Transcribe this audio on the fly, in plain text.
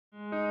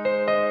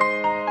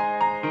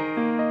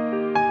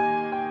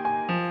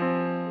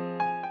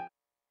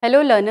Hello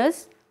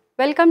learners,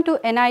 welcome to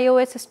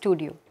NIOS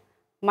Studio.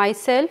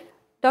 Myself,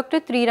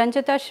 Dr.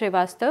 Triranjita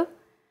Srivastav.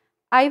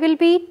 I will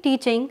be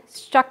teaching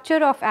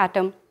structure of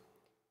atom.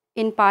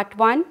 In part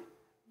 1,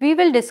 we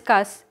will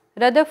discuss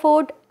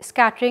Rutherford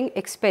scattering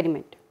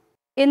experiment.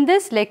 In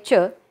this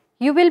lecture,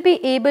 you will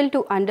be able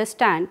to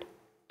understand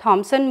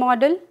Thomson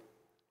model,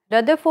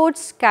 Rutherford's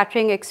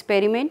scattering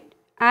experiment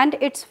and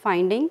its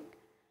finding,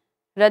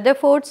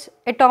 Rutherford's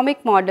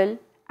atomic model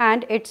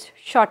and its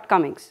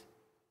shortcomings.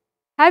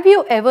 Have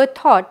you ever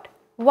thought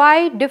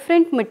why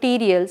different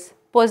materials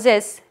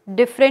possess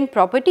different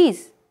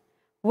properties?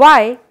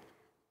 Why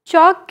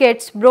chalk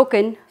gets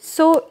broken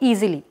so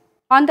easily?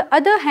 On the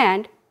other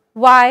hand,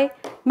 why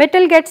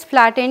metal gets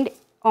flattened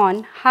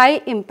on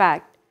high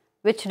impact,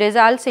 which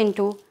results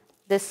into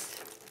this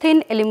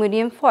thin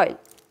aluminum foil?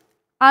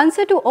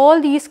 Answer to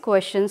all these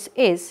questions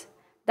is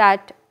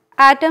that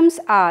atoms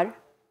are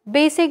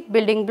basic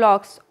building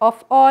blocks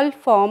of all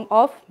form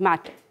of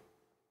matter.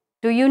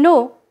 Do you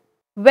know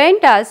when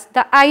does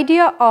the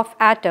idea of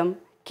atom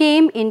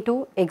came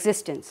into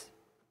existence?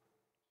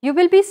 You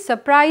will be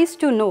surprised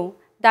to know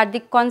that the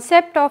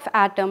concept of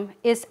atom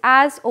is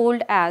as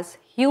old as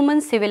human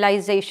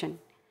civilization.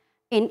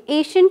 In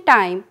ancient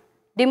time,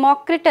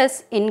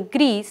 Democritus in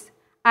Greece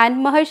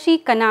and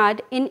Maharshi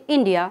Kanad in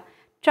India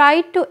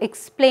tried to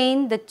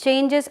explain the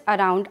changes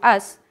around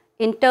us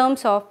in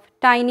terms of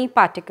tiny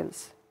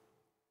particles.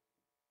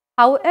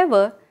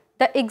 However,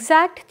 the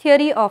exact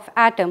theory of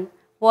atom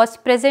was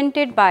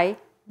presented by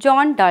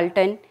John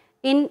Dalton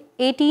in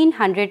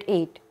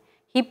 1808.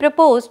 He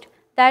proposed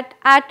that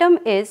atom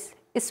is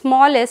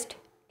smallest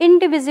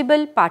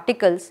indivisible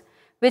particles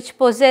which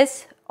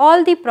possess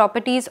all the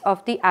properties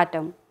of the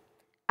atom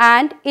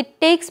and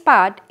it takes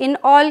part in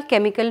all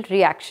chemical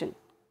reaction.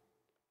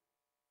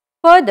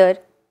 Further,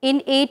 in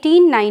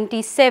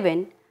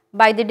 1897,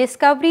 by the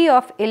discovery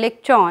of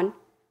electron,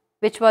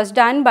 which was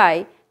done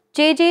by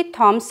J.J.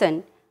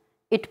 Thomson,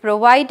 it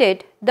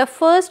provided the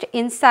first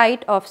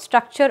insight of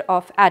structure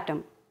of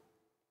atom.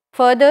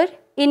 Further,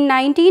 in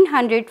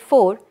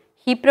 1904,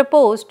 he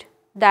proposed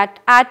that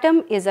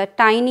atom is a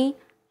tiny,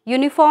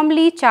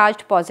 uniformly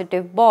charged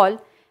positive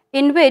ball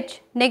in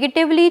which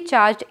negatively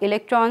charged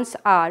electrons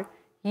are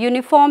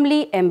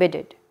uniformly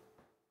embedded.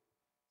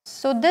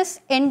 So,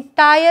 this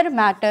entire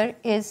matter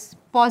is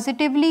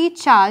positively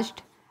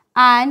charged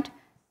and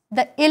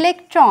the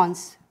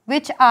electrons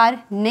which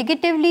are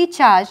negatively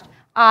charged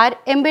are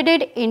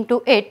embedded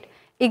into it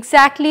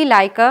exactly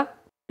like a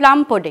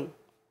plum pudding.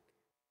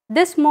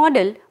 This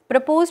model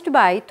proposed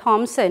by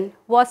Thomson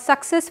was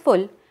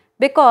successful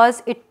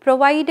because it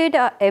provided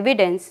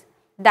evidence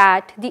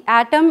that the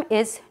atom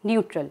is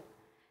neutral.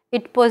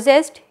 It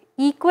possessed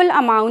equal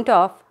amount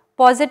of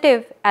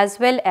positive as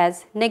well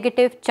as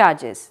negative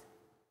charges.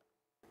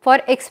 For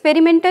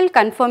experimental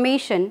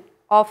confirmation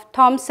of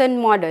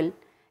Thomson model,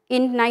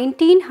 in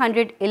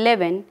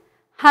 1911,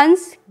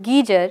 Hans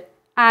Geiger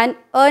and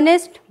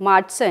Ernest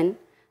Martson,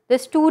 the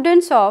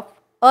students of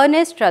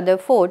Ernest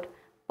Rutherford,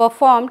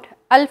 performed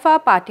alpha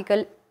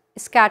particle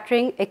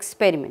scattering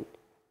experiment.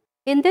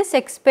 In this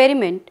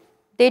experiment,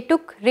 they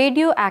took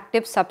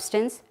radioactive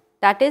substance,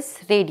 that is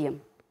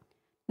radium.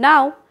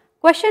 Now,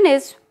 question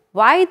is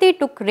why they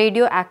took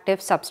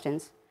radioactive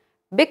substance?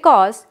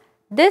 Because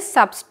this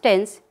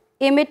substance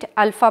emit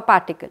alpha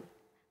particle.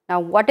 Now,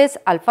 what is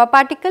alpha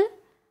particle?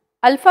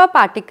 Alpha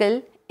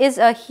particle is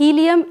a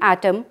helium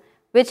atom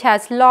which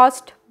has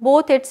lost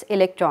both its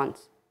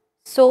electrons.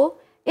 So,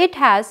 it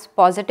has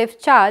positive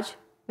charge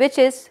which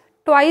is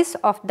twice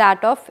of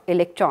that of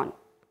electron.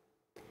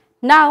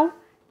 Now,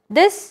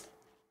 this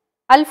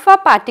alpha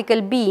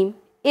particle beam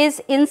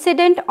is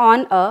incident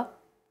on a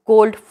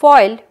gold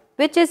foil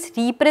which is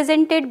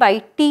represented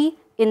by T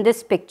in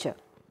this picture,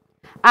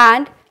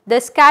 and the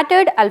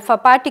scattered alpha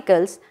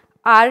particles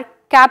are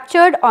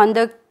captured on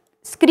the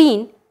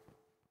screen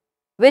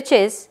which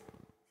is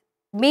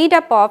made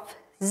up of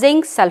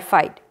zinc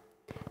sulfide.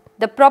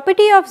 The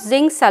property of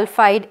zinc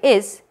sulfide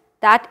is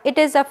that it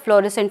is a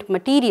fluorescent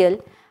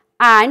material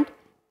and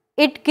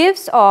it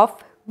gives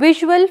off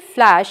visual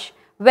flash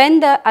when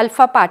the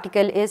alpha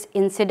particle is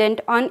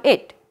incident on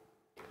it.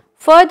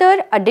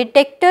 Further, a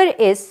detector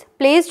is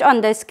placed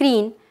on the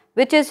screen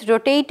which is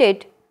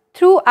rotated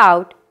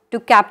throughout to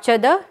capture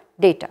the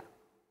data.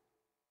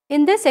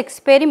 In this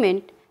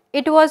experiment,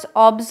 it was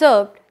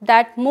observed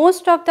that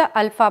most of the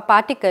alpha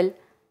particle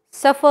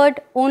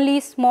suffered only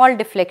small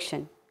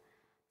deflection.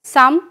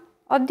 Some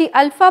of the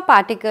alpha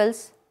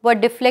particles were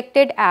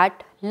deflected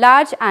at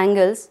large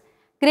angles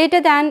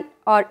greater than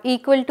or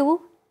equal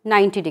to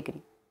 90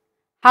 degree.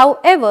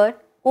 However,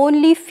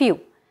 only few,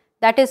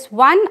 that is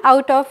 1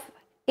 out of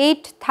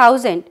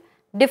 8,000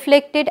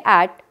 deflected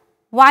at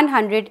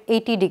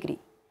 180 degree.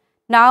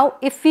 Now,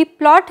 if we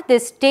plot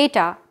this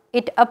data,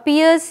 it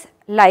appears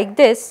like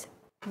this,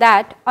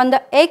 that on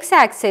the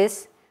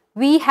x-axis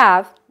we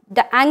have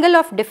the angle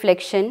of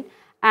deflection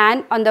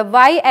and on the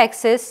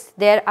y-axis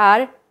there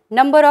are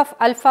number of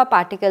alpha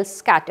particles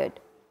scattered.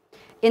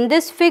 In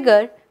this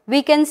figure,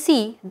 we can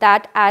see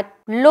that at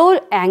low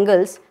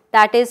angles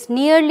that is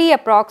nearly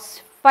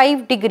approx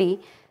 5 degree,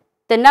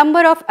 the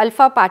number of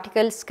alpha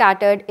particles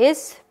scattered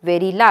is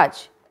very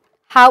large.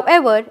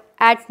 However,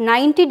 at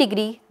 90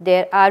 degree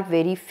there are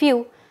very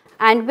few,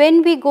 and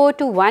when we go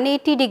to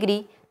 180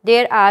 degree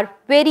there are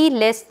very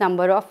less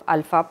number of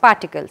alpha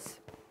particles.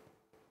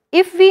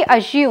 If we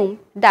assume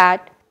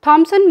that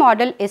Thomson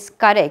model is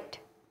correct,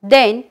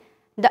 then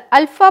the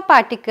alpha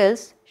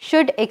particles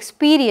should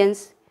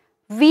experience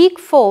weak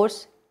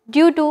force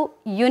due to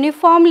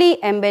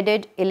uniformly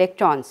embedded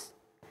electrons.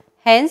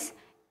 Hence,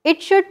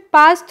 it should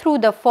pass through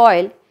the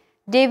foil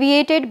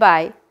deviated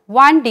by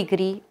 1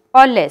 degree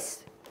or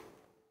less.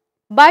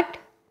 But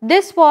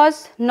this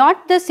was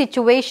not the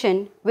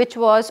situation which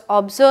was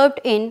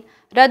observed in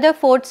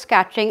Rutherford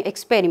scattering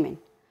experiment.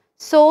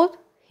 So,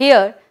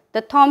 here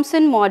the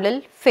Thomson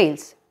model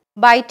fails.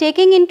 By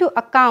taking into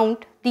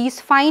account these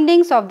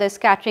findings of the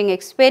scattering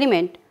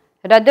experiment,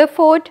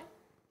 Rutherford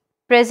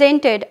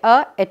presented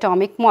an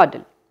atomic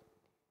model.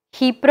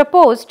 He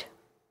proposed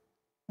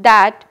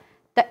that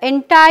the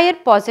entire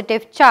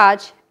positive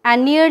charge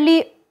and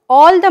nearly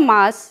all the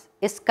mass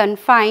is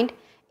confined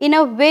in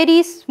a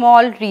very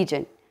small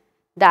region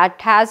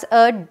that has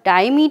a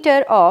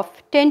diameter of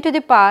 10 to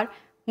the power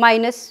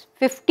minus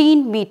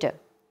 15 meter,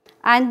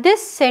 and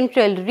this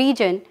central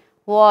region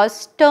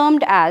was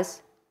termed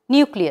as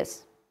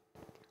nucleus.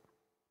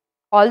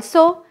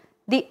 Also,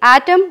 the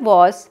atom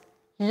was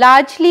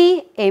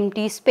largely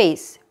empty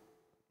space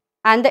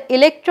and the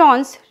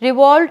electrons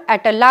revolved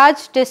at a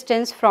large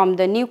distance from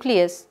the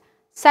nucleus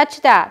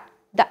such that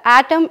the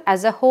atom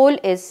as a whole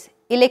is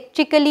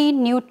electrically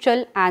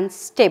neutral and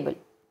stable.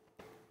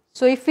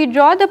 So, if we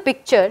draw the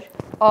picture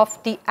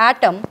of the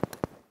atom,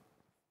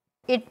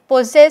 it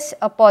possesses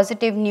a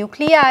positive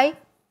nuclei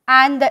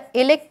and the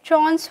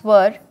electrons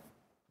were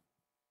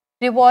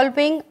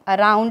revolving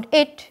around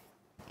it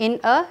in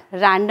a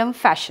random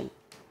fashion.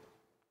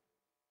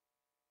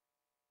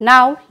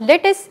 Now,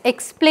 let us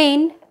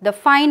explain the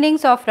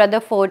findings of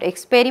Rutherford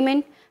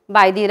experiment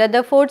by the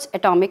Rutherford's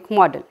atomic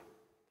model.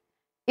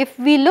 If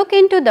we look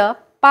into the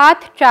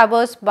path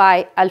traversed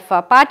by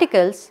alpha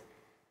particles,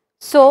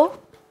 so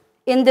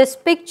in this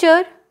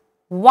picture,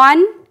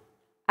 one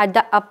at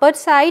the upper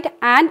side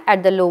and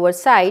at the lower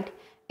side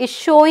is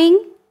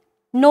showing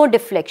no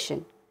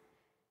deflection.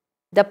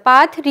 The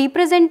path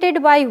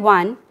represented by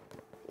 1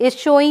 is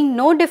showing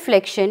no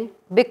deflection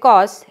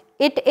because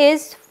it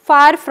is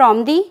far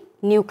from the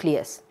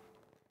nucleus.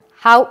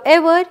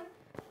 However,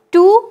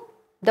 2,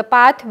 the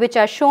path which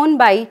are shown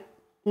by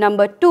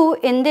number 2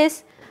 in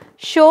this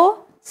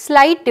show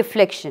slight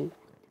deflection.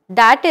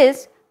 That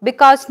is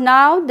because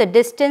now the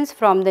distance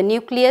from the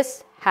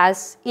nucleus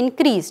has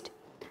increased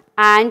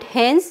and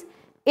hence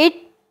it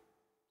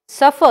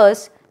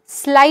suffers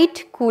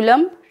slight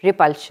Coulomb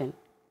repulsion.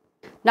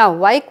 Now,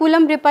 why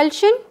Coulomb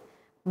repulsion?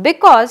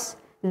 Because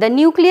the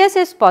nucleus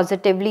is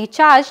positively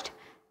charged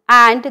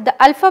and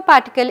the alpha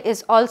particle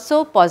is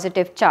also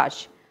positive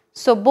charge.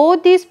 So,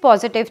 both these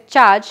positive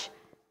charge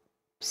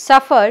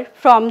suffer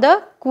from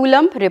the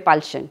Coulomb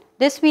repulsion.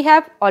 This we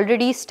have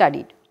already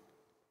studied.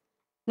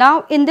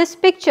 Now, in this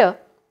picture,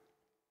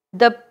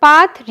 the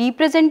path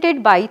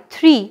represented by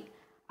 3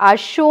 are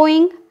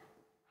showing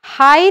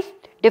high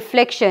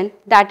deflection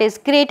that is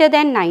greater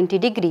than 90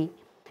 degree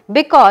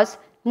because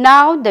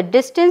now the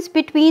distance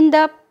between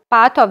the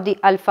path of the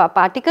alpha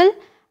particle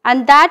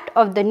and that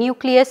of the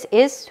nucleus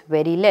is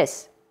very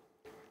less.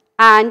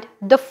 And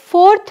the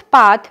 4th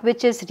path,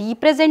 which is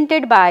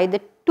represented by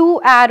the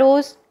 2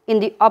 arrows in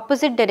the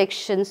opposite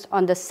directions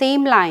on the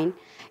same line,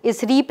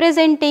 is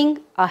representing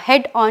a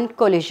head-on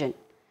collision.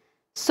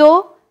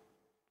 So,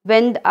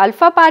 when the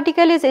alpha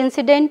particle is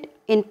incident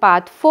in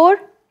path 4,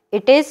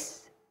 it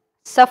is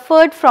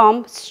suffered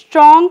from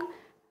strong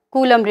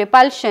Coulomb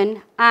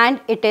repulsion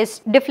and it is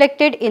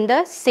deflected in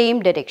the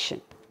same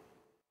direction.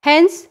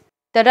 Hence,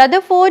 the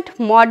Rutherford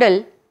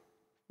model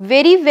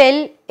very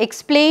well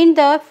explained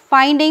the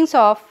findings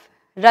of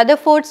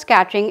Rutherford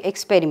scattering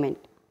experiment.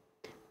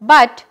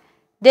 But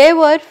there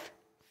were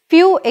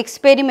few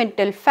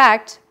experimental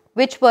facts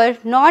which were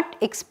not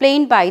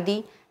explained by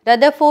the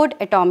Rutherford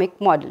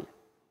atomic model.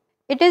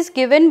 It is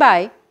given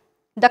by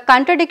the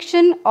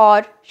contradiction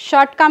or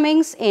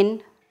shortcomings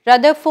in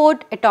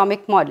Rutherford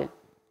atomic model.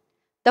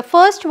 The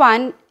first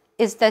one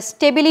is the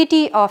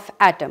stability of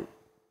atom.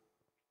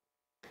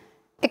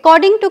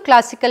 According to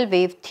classical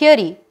wave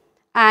theory,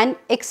 an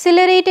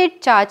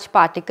accelerated charged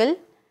particle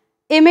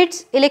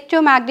emits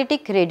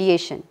electromagnetic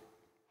radiation.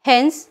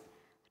 Hence,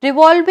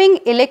 revolving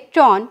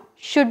electron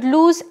should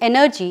lose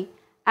energy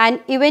and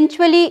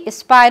eventually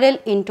spiral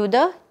into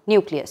the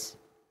nucleus.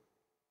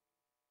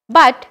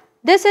 But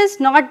this is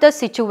not the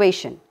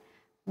situation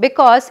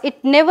because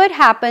it never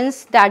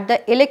happens that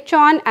the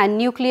electron and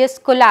nucleus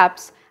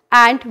collapse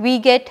and we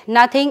get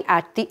nothing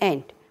at the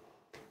end.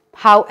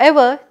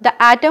 However, the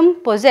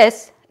atom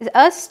possesses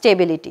a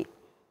stability.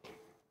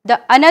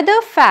 The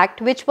another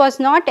fact which was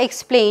not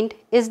explained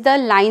is the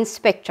line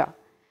spectra,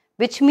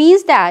 which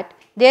means that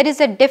there is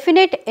a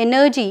definite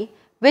energy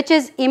which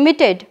is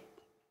emitted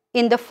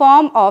in the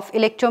form of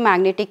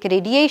electromagnetic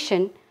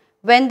radiation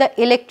when the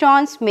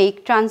electrons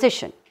make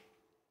transition.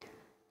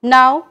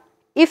 Now,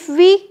 if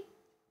we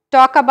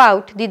talk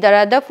about the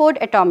Rutherford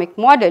atomic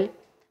model,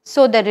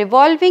 so the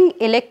revolving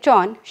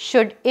electron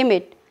should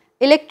emit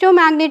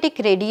electromagnetic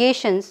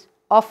radiations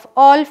of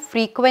all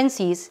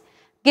frequencies,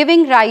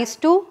 giving rise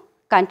to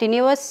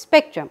continuous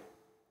spectrum.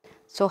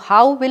 So,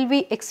 how will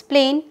we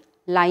explain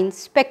line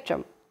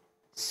spectrum?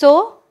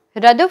 So,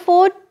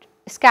 Rutherford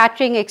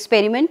scattering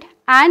experiment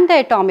and the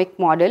atomic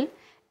model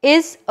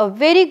is a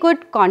very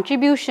good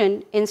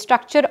contribution in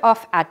structure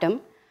of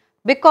atom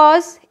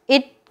because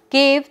it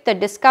gave the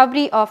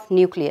discovery of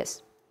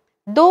nucleus.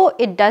 Though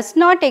it does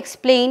not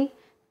explain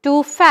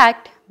to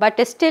fact,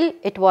 but still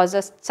it was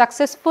a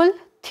successful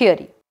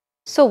theory.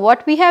 So,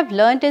 what we have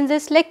learnt in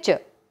this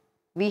lecture?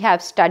 We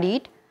have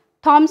studied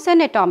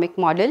Thomson atomic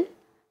model,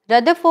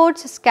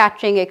 Rutherford's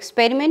scattering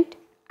experiment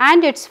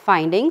and its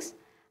findings,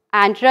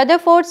 and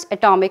Rutherford's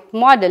atomic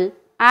model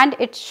and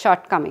its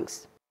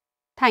shortcomings.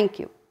 Thank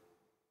you.